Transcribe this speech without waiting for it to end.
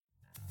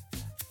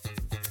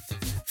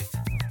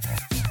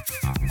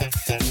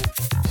Binge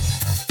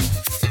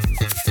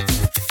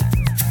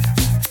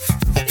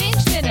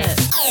Minute.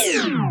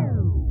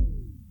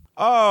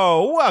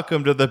 Oh,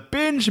 welcome to the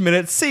Binge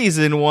Minute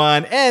Season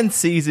 1 and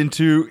Season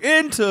 2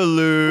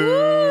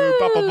 interlude.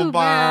 It's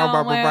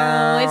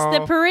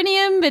the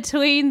perineum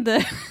between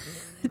the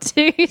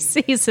two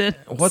seasons.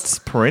 What's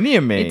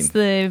perineum mean? It's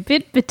the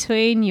bit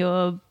between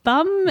your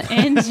bum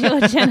and your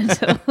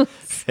genitals.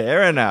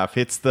 Fair enough.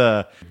 It's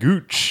the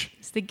gooch.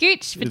 It's the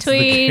gooch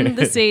between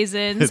the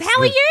seasons. How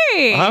are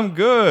you? I'm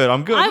good.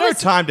 No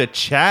time to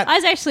chat. I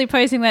was actually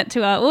posing that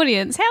to our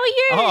audience. How are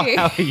you? Oh,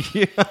 how are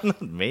you?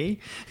 Not me.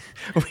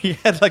 We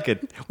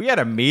had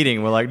a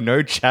meeting where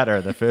no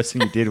chatter. The first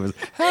thing you did was,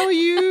 "How are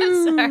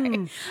you?"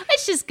 Sorry.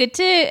 It's just good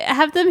to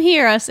have them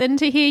hear us and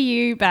to hear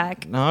you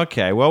back.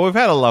 Okay. Well, we've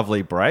had a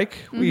lovely break.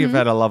 We've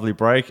had a lovely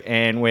break,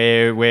 and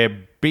we're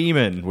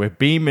beaming. We're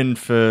beaming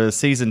for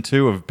Season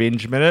 2 of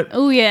Binge Minute.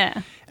 Oh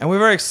yeah. And we're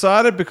very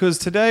excited because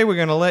today we're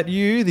going to let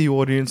you, the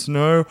audience,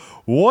 know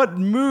what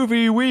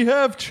movie we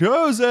have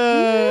chosen.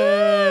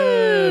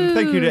 Woo!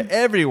 Thank you to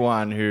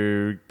everyone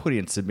who put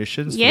in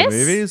submissions Yes. for the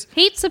movies.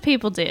 Heaps of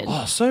people did.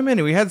 Oh, so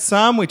many. We had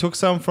some. We took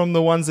some from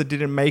the ones that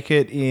didn't make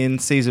it in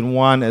Season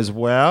 1 as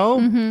well.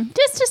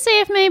 Just to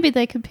see if maybe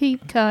they could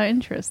pique our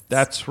interests.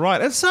 That's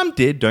right. And some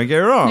did, don't get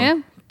me wrong.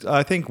 Yeah.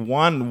 I think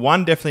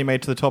one definitely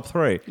made to the top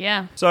 3.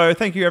 Yeah. So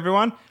thank you,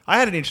 everyone. I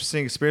had an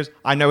interesting experience.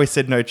 I know we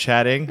said no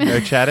chatting.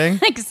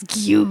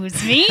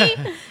 Excuse me.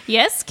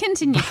 Yes,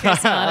 continue,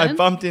 Chris I Martin.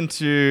 bumped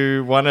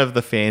into one of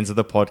the fans of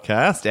the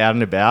podcast out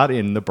and about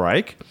in the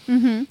break,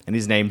 and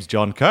his name's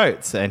John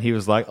Coates, and he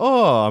was like,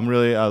 "Oh, I'm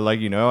really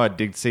I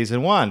dig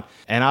Season 1,"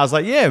 and I was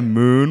like, "Yeah,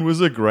 Moon was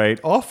a great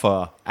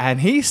offer,"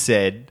 and he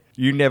said,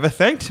 "You never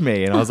thanked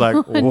me," and I was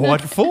like,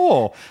 "What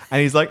for?"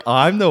 And he's like,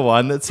 "I'm the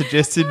one that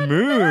suggested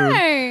Moon,"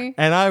 no.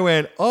 and I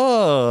went,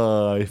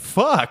 "Oh,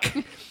 fuck."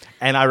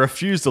 And I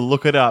refused to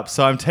look it up.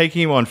 So I'm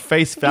taking him on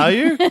face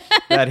value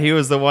that he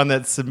was the one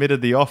that submitted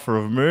the offer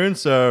of Moon.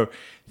 So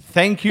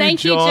thank you,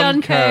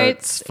 John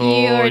Coates, for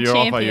You're a your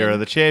offer. champion. You're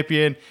the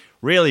champion.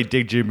 Really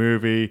digged your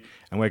movie.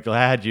 And we're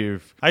glad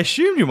I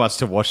assumed you must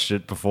have watched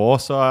it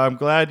before. So I'm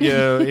glad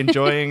you're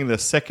enjoying the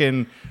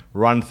second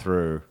run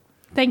through.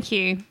 Thank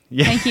you.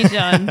 Yeah. Thank you,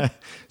 John.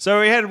 So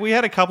we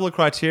had a couple of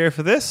criteria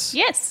for this.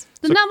 Yes.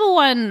 The number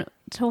one,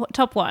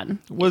 top one.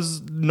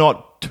 Was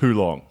not too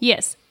long.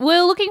 Yes.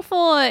 We're looking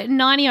for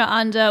 90 or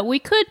under. We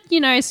could,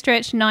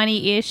 stretch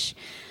 90-ish.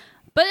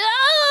 But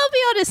I'll be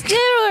honest,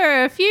 there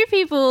were a few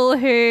people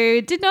who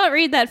did not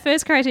read that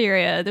first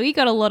criteria. We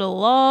got a lot of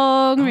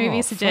long movie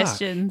Oh,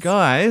 suggestions. fuck.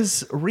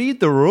 Guys, read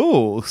the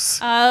rules.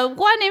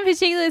 One in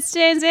particular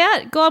stands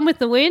out. Gone with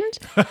the Wind.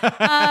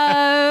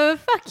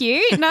 Fuck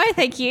you. No,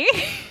 thank you.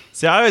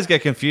 See, I always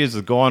get confused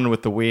with Gone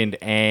with the Wind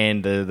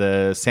and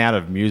the Sound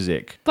of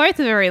Music. Both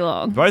are very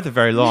long. Both are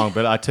very long,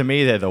 but to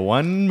me, they're the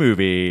one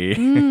movie.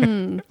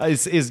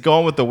 Is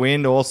Gone with the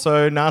Wind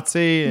also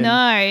Nazi?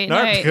 No.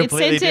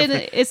 Completely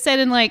different. It's set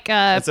in like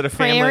it a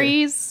family?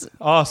 prairies.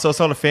 Oh, so it's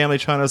not a family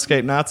trying to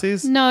escape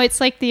Nazis? No, it's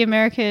like the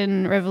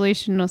American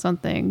Revolution or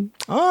something.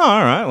 Oh,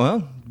 all right.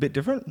 Well, bit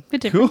different.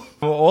 Bit different. Cool.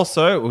 Well,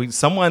 also,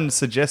 someone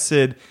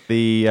suggested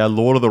the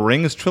Lord of the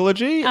Rings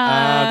trilogy.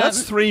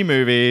 That's 3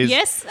 movies.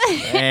 Yes.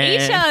 And-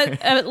 Each are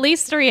at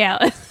least 3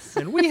 hours.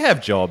 And we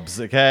have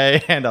jobs,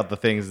 okay, and other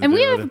things to And do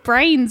we with have it.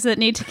 brains that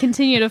need to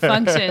continue to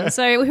function.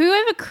 So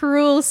whoever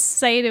cruel,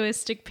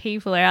 sadistic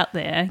people are out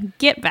there,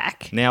 get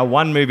back. Now,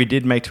 one movie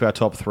did make to our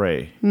top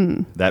 3.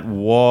 That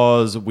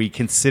was, we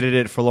considered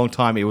it for a long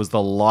time. It was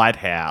The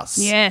Lighthouse.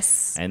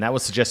 Yes. And that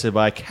was suggested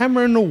by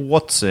Cameron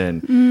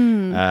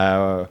Watson,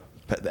 our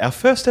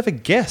first ever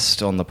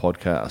guest on the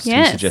podcast.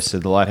 Yes. Who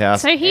suggested The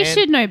Lighthouse. So he And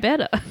should know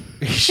better.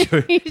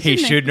 He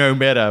should know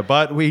better.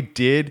 But we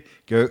did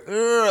go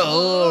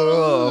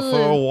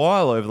for a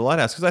while over The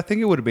Lighthouse because I think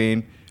it would have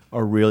been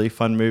a really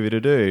fun movie to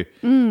do.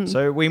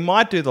 So we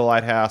might do The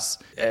Lighthouse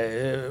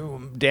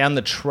down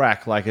the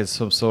track, like as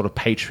some sort of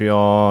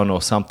Patreon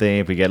or something,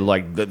 if we get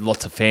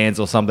lots of fans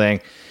or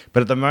something. But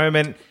at the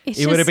moment, It's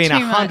it would have just been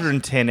too much.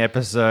 110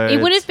 episodes.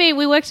 It would have been,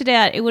 we worked it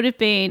out, it would have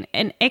been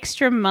an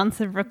extra month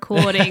of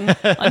recording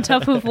on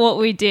top of what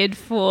we did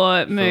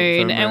for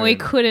Moon. And we Moon.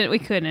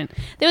 couldn't.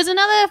 There was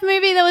another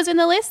movie that was in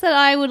the list that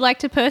I would like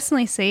to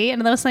personally see.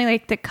 And there was something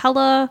like The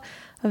Color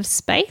of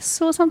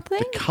Space or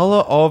something.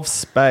 Color of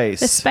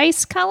Space. The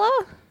Space Color?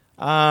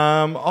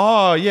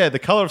 The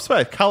Color of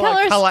Space.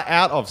 Color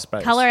out of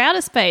space. Color Out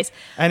of Space.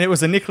 And it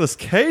was a Nicolas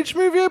Cage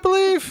movie, I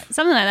believe.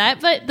 Something like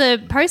that. But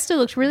the poster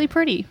looked really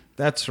pretty.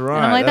 That's right.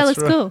 And I'm like, that that's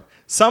looks right. cool.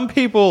 Some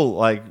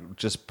people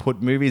just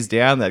put movies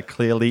down that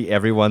clearly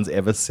everyone's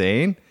ever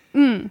seen.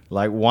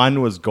 Like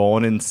one was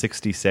Gone in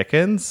 60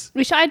 Seconds.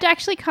 Which I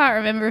actually can't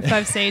remember if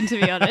I've seen, to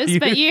be honest.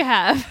 But you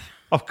have.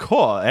 Of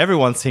course,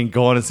 everyone's seen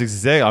Gone in 60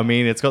 Seconds. I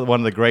mean, it's got one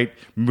of the great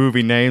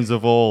movie names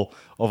of all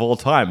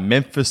time,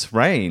 Memphis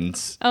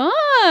Reigns.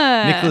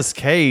 Oh. Nicolas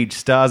Cage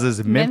stars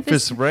as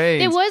Memphis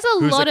Reigns. There was a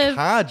who's lot a of-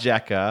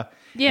 carjacker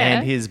Yeah.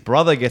 And his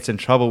brother gets in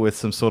trouble with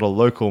some sort of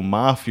local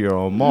mafia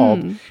or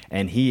mob,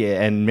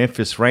 and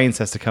Memphis Reigns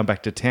has to come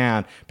back to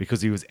town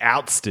because he was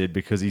ousted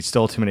because he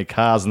stole too many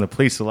cars, and the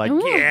police are like,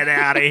 get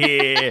out of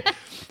here.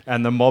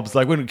 And the mob's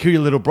like, we're going to kill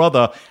your little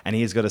brother. And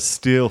he's got to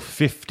steal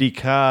 50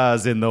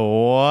 cars in the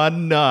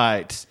one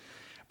night.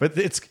 But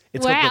it's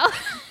got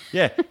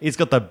he's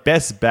got the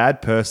best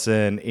bad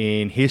person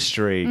in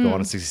history Gone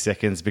in 60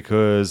 Seconds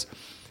because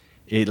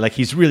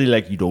he's really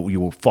like, you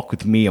will fuck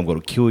with me, I'm going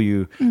to kill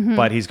you.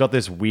 But he's got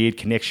this weird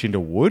connection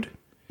to wood.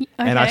 Okay.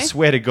 And I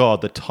swear to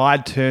God, the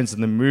tide turns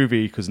in the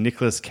movie because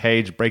Nicolas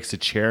Cage breaks a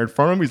chair in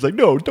front of him. He's like,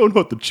 no, don't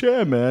hurt the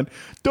chair, man.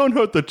 Don't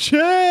hurt the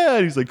chair.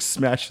 And he's like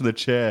smashing the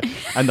chair.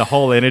 And the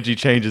whole energy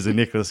changes and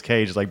Nicolas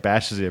Cage like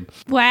bashes him.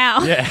 Wow.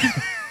 Yeah.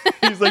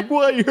 He's like,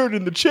 why are you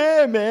hurting the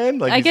chair, man?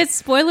 Like, I guess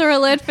spoiler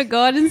alert for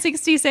God in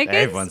 60 Seconds.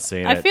 Everyone's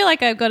seen it. I feel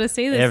like I've got to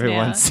see this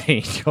Everyone's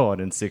seen God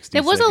in 60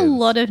 There was Seconds. a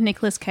lot of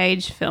Nicolas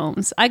Cage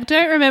films. I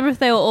don't remember if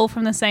they were all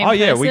from the same person.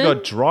 Yeah, we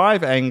got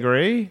Drive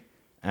Angry.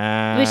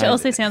 Which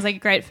also sounds like a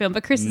great film,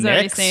 but Chris has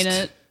already seen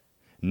it.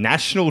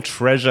 National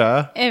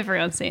Treasure.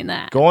 Everyone's seen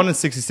that. Gone in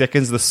 60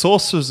 Seconds. The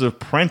Sorcerer's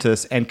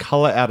Apprentice and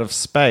Color Out of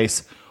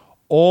Space.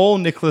 All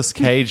Nicolas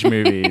Cage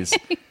movies.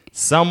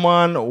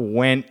 Someone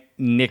went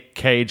Nick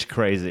Cage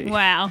crazy.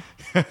 Wow.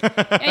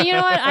 And you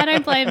know what? I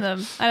don't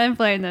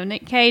blame them.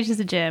 Nick Cage is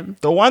a gem.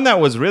 The one that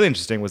was really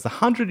interesting was the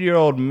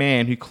 100-year-old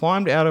man who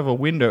climbed out of a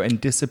window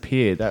and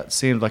disappeared. That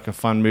seemed like a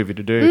fun movie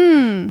to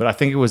do. But I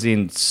think it was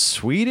in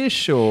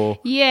Swedish or...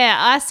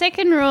 Yeah, our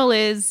second rule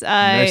is...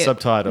 no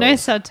subtitles. No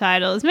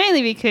subtitles,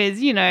 mainly because,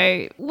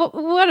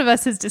 one of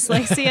us has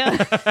dyslexia.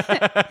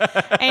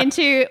 And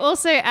to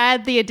also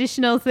add the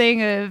additional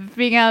thing of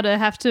being able to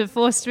have to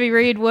force me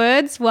read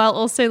words while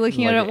also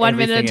looking at it 1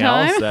 minute at a time.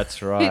 Else,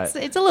 that's right.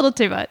 It's a little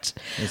too much.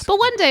 But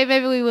one day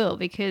maybe we will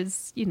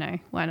because,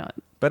 why not?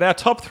 But our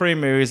top 3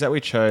 movies that we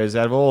chose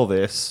out of all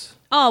this...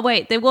 Oh,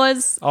 wait, there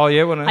was... Oh,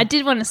 yeah? I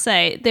did want to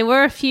say, there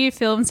were a few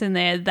films in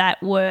there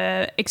that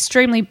were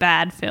extremely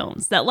bad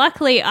films that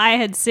luckily I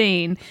had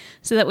seen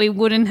so that we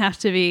wouldn't have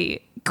to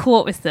be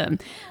caught with them.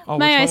 Oh,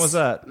 which one was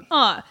that?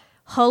 Oh,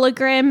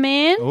 Hologram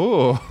Man,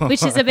 Ooh.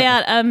 which is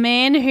about a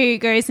man who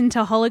goes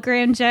into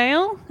hologram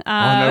jail.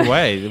 Oh, no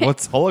way.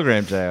 What's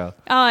hologram jail?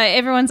 Oh,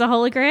 everyone's a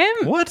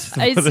hologram. What?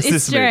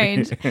 It's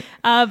strange.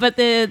 But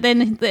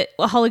then the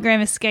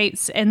hologram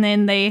escapes and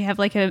then they have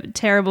like a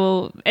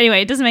terrible...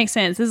 Anyway, it doesn't make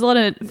sense. There's a lot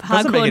of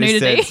hardcore nudity.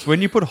 Sense.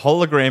 When you put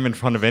hologram in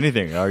front of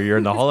anything, you're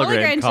in the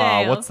hologram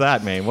car. Jail. What's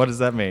that mean? What does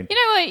that mean? You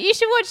know what? You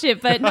should watch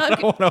it, but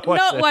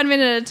not 1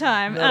 minute at a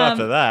time. Not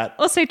after that.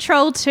 Also,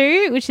 Troll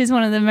 2, which is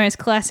one of the most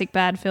classic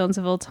bad films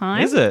of all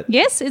time. Is it?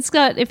 Yes. It's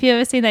got, if you've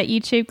ever seen that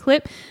YouTube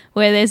clip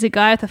where there's a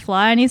guy with a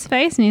fly on his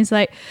face and he's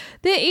like,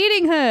 they're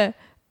eating her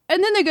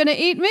and then they're going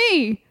to eat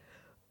me.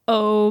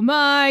 Oh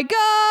my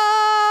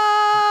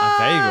God.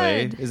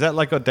 Vaguely. Is that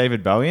like got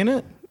David Bowie in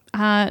it?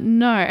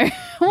 No.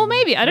 Well,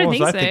 maybe. I don't think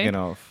so. What was I thinking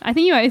of? I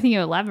think you might be thinking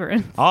of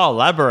Labyrinth. Oh,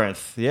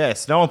 Labyrinth.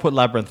 Yes. No one put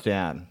Labyrinth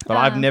down. But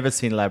I've never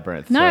seen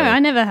Labyrinth. No, so I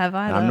never have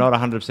either. I'm not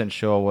 100%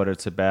 sure what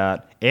it's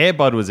about. Air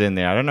Bud was in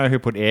there. I don't know who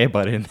put Air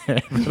Bud in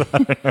there. But I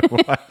don't know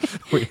why.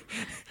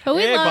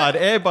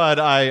 Air Bud,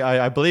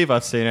 I believe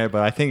I've seen it,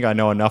 but I think I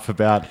know enough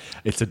about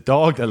it's a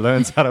dog that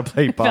learns how to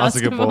play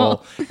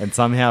basketball and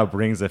somehow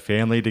brings a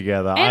family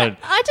together. And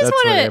I just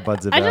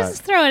want to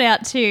just throw it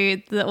out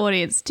to the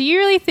audience. Do you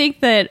really think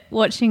that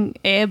watching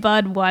Air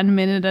Bud 1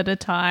 minute at a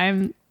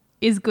time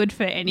is good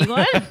for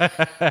anyone?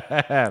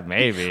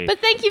 Maybe. But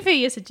thank you for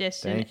your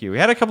suggestion. Thank you. We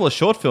had a couple of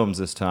short films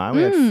this time.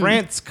 We had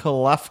Franz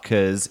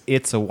Kafka's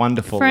It's a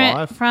Wonderful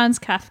Life. Franz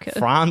Kafka.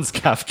 Franz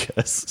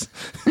Kafka's.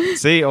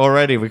 See,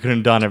 already we couldn't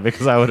have done it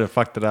because I would have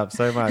fucked it up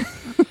so much.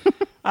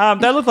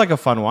 That looked like a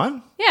fun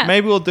one. Yeah.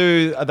 Maybe we'll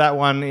do that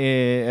one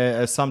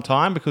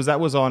sometime because that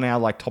was on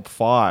our top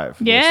 5.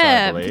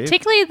 Yeah, list,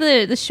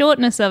 particularly the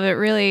shortness of it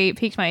really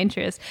piqued my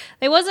interest.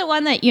 There wasn't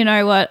one that,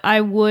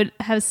 I would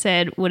have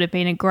said would have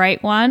been a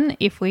great one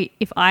if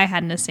I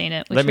hadn't have seen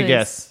it. Let me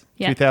guess.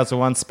 Yeah.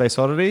 2001 Space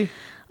Oddity?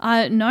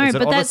 No,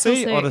 but Odyssey? that's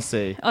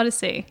also...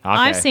 Odyssey. Okay.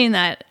 I've seen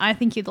that. I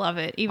think you'd love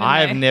it.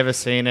 I've never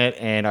seen it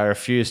and I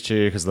refuse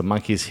to because the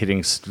monkey's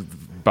hitting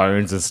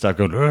bones and stuff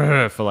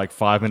going for like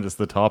 5 minutes at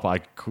the top.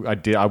 I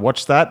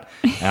watched that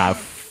and I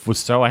was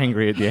so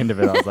angry at the end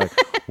of it. I was like,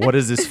 what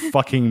is this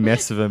fucking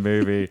mess of a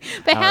movie?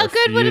 But how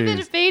good would it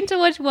have been to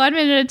watch 1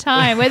 minute at a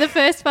time where the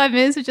first 5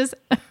 minutes were just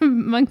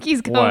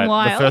monkeys going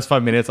wild? The first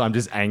 5 minutes I'm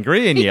just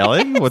angry and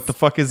yelling? Yes. What the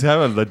fuck is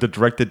happening? The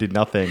director did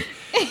nothing.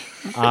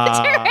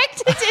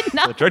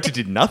 The director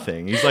did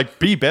nothing. He's like,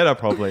 be better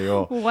probably.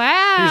 Or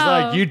wow. He's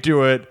like, you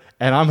do it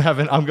and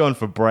I'm going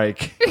for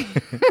break.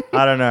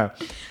 I don't know.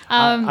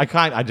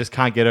 I just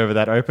can't get over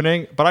that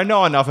opening. But I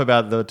know enough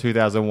about the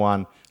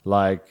 2001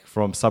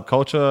 from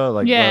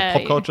subculture,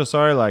 pop culture,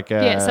 sorry,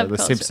 The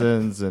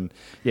Simpsons and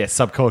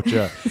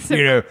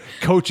subculture.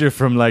 Culture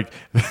from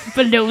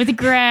below the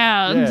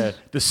ground. Yeah,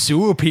 the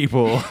sewer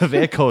people,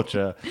 their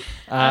culture.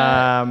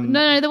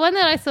 No, the one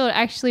that I thought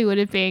actually would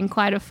have been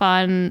quite a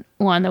fun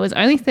one that was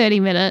only 30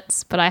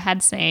 minutes, but I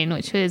had seen,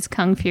 which was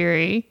Kung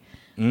Fury.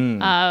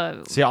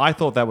 See, I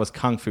thought that was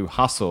Kung Fu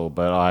Hustle,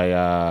 but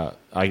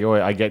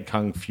I get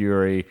Kung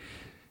Fury.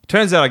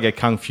 Turns out I get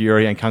Kung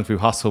Fury and Kung Fu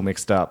Hustle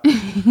mixed up,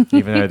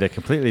 even though they're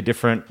completely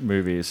different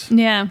movies.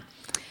 Yeah.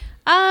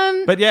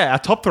 But yeah, our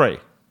top 3.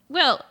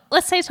 Well,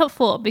 let's say top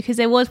 4 because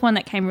there was one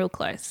that came real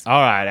close.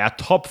 All right, our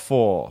top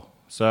 4.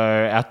 So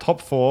our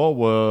top 4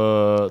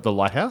 were The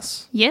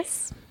Lighthouse,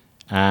 Yes.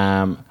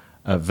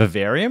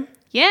 Vivarium.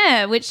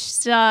 Yeah, which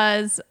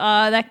stars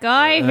that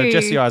guy who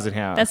Jesse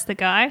Eisenhower. That's the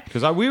guy.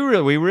 Because we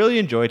really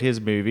enjoyed his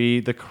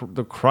movie, the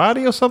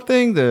Karate or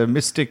something, the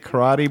Mystic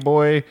Karate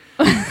Boy.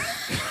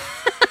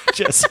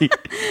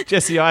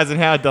 Jesse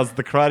Eisenhower does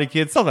the Karate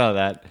Kid, something like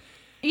that.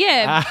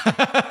 Yeah,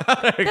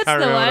 that's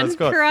the one.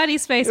 Karate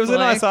Space Boy. It was a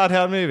nice art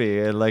house movie,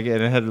 and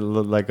it had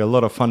like a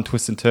lot of fun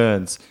twists and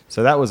turns.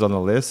 So that was on the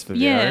list.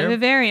 Yeah,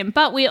 Vivarium.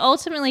 But we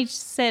ultimately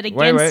said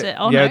against it.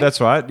 Oh, yeah, no. that's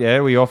right.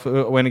 Yeah, we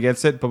went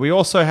against it. But we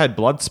also had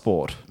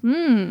Bloodsport,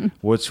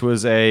 which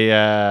was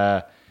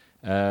a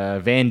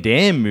Van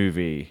Damme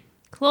movie.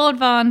 Claude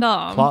Van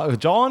Damme.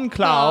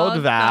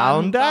 Jean-Claude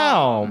Van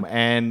Damme.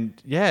 And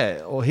yeah,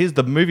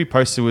 the movie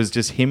poster was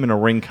just him in a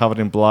ring covered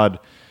in blood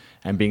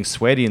and being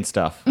sweaty and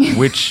stuff,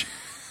 which,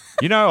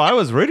 I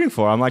was rooting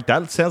for. I'm like,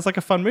 that sounds like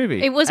a fun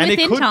movie. It was and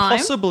within it could time.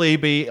 Possibly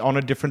be on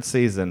a different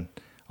season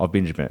of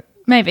Binge Minute.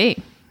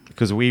 Maybe.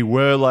 Because we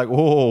were like,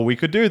 we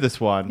could do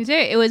this one. You do.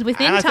 It was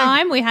within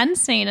time. We hadn't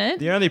seen it.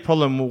 The only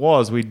problem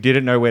was we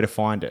didn't know where to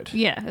find it.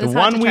 Yeah. The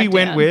one we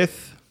went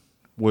with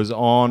is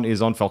on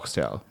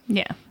Foxtel.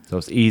 Yeah. So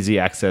it's easy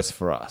access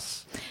for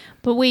us.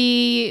 But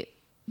we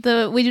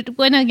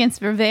went against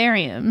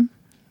Vivarium,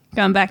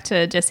 going back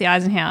to Jesse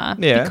Eisenhower,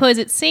 because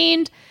it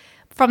seemed,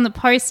 from the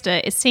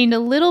poster, a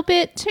little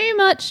bit too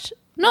much,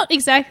 not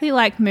exactly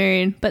like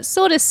Moon, but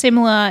sort of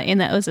similar in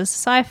that it was a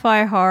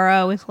sci-fi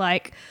horror with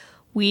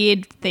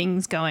weird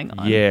things going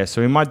on. Yeah,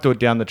 so we might do it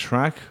down the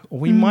track, or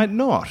we might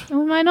not. Or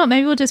we might not.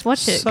 Maybe we'll just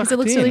watch it because it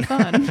looks really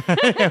fun.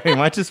 We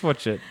might just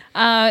watch it.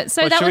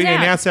 Should we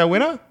announce our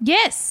winner?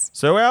 Yes.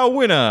 So our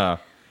winner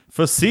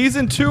for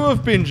season 2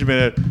 of Binge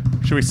Minute,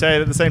 should we say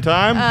it at the same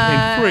time?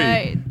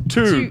 In 3,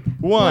 2,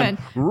 1.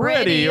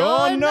 Ready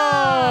or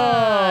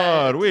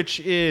Not, which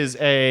is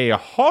a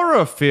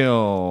horror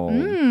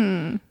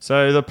film.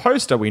 So the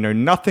poster, we know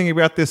nothing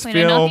about this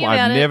film.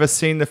 I've never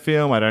seen the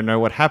film. I don't know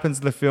what happens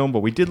in the film,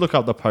 but we did look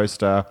up the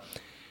poster,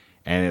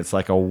 and it's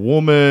like a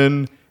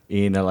woman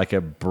in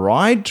a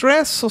bride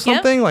dress or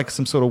something, like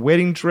some sort of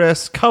wedding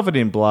dress covered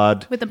in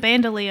blood. With a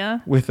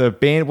bandolier. What's a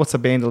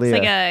bandolier?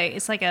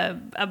 It's like a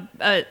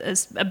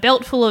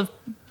belt full of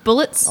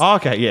bullets. Oh,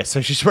 okay, yeah.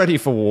 So she's ready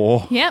for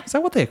war. Yep. Is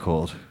that what they're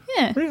called?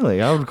 Yeah. Really?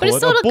 I would call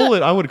it a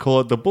bullet. I would call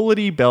it the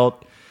bullety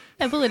belt.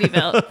 A bullety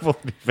belt.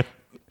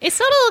 It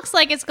sort of looks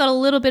like it's got a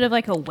little bit of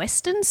a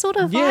Western sort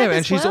of vibe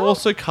and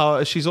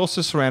she's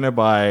also surrounded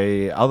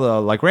by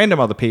other random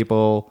other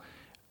people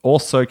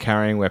also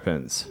carrying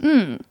weapons.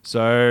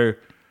 So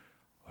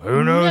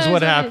who knows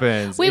what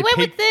happens? We went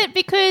with it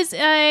because we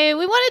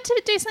wanted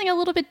to do something a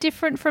little bit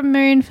different from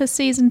Moon for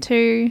season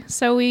 2.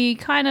 So we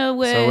kind of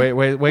were.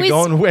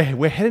 So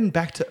we're heading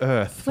back to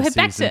Earth for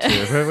season 2.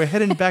 We're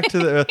heading back to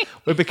the Earth.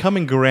 We're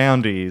becoming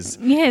groundies.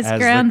 Yes, as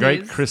groundies. The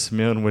great Chris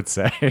Milne would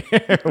say. We're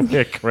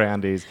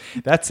groundies.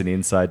 That's an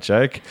inside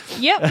joke.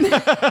 Yep.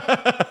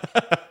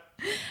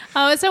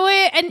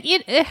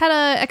 It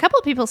had a couple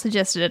of people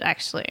suggested it,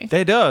 actually.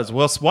 There does.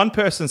 Well, one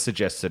person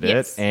suggested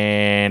it,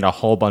 and a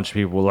whole bunch of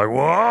people were like,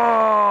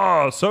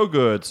 whoa, so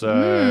good.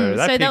 So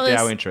that piqued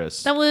our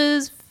interest. That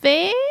was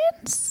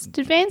Vance?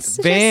 Did Vance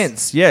suggest?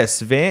 Vance,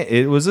 yes.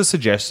 It was a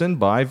suggestion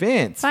by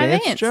Vance.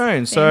 Vance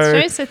Jones.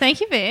 So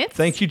thank you, Vance.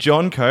 Thank you,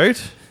 John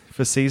Coate,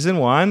 for season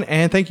 1,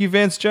 and thank you,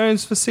 Vance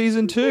Jones, for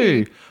season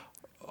 2.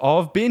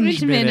 Of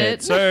Binge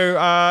Minute. So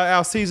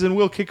our season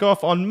will kick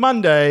off on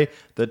Monday,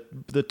 the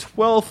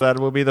 12th. That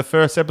will be the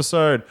first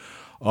episode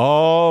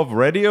of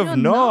Ready or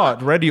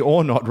Not. And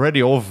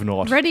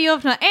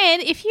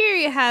if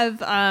you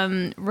have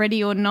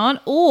Ready or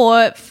Not or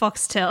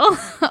Foxtel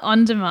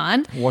on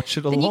demand, watch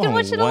it along. Then you can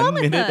watch it along 1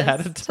 with minute us.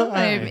 at a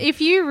time. If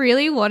you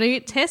really want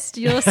to test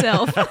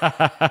yourself.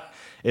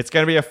 It's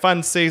going to be a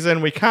fun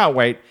season. We can't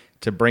wait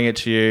to bring it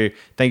to you.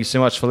 Thank you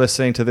so much for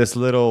listening to this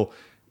little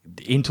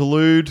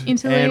interlude,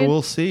 and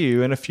we'll see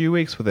you in a few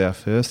weeks with our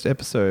first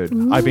episode.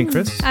 I've been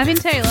Chris. I've been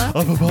Taylor.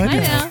 Bye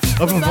now.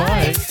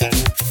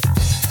 Bye.